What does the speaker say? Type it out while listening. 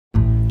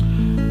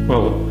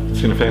Well,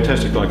 it's in a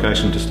fantastic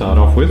location to start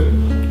off with.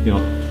 You're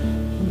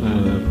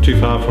not too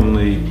far from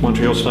the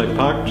Montreal State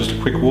Park, just a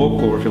quick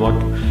walk, or if you like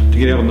to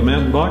get out on the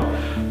mountain bike.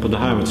 But the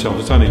home itself,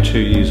 it's only 2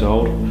 years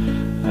old.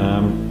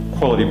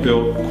 Quality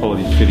built,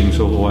 quality fittings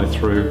all the way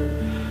through.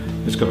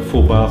 It's got a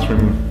full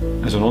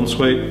bathroom as an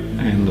ensuite,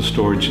 and the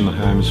storage in the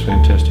home is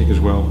fantastic as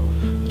well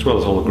as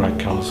all the great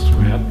colours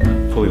throughout.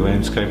 Fully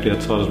landscaped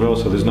outside as well,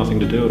 so there's nothing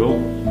to do at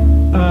all.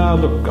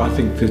 Look, I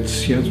think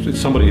it's,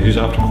 it's somebody who's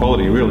after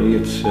quality, really.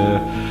 It's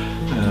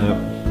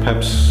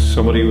perhaps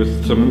somebody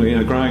with some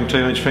growing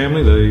teenage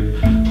family. The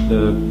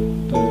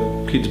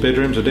kids'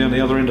 bedrooms are down the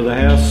other end of the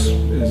house.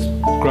 There's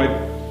great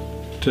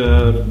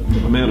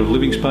amount of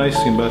living space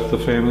in both the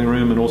family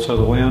room and also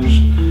the lounge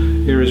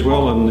area as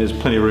well, and there's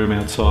plenty of room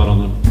outside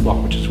on the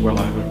block, which is well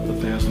over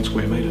 1,000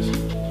 square metres.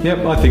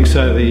 Yep, I think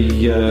so.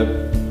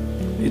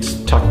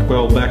 It's tucked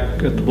well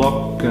back at the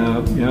block,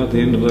 at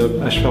the end of the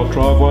asphalt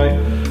driveway.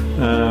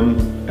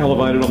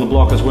 Elevated on the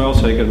block as well,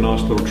 so you get a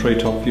nice little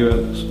treetop view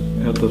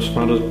out the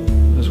front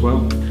as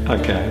well.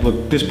 Okay,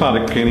 look, this part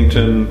of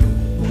Kennington,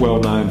 well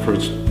known for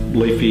its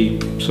leafy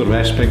sort of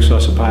aspects, I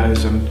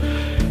suppose, and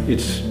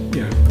it's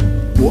a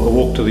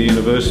walk to the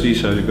university,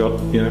 so you've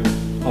got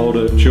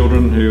older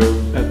children who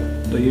are at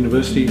the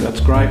university.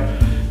 That's great.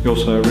 You're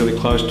also really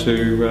close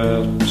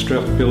to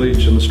Strath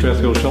Village and the Strath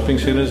Hill shopping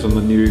centres, and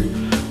the new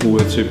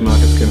Woolworths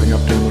supermarket's coming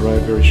up down the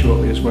road very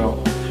shortly as well.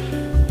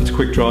 It's a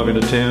quick drive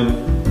into town,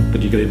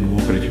 but you could even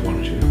walk it if you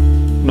wanted to.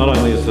 Not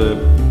only has the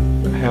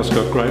house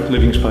got great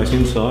living space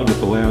inside with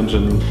the lounge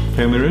and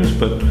family rooms,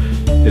 but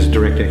there's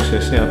direct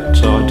access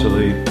outside to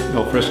the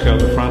alfresco at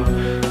the front.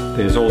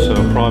 There's also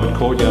a private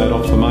courtyard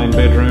off the main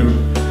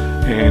bedroom,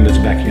 and there's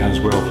a backyard as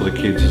well for the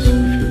kids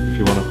if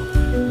you want to.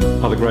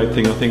 Another great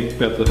thing I think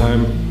about the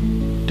home,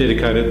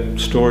 dedicated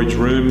storage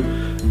room,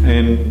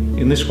 and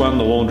in this one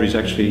the laundry is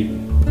actually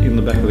in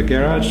the back of the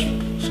garage,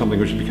 something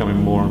which is becoming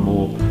more and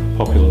more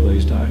popular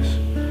these days.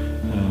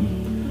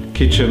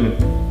 Kitchen,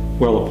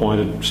 well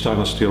appointed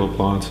stainless steel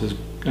appliances,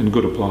 and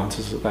good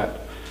appliances at that,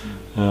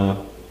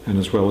 and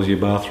as well as your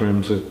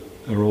bathrooms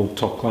are all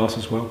top class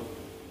as well.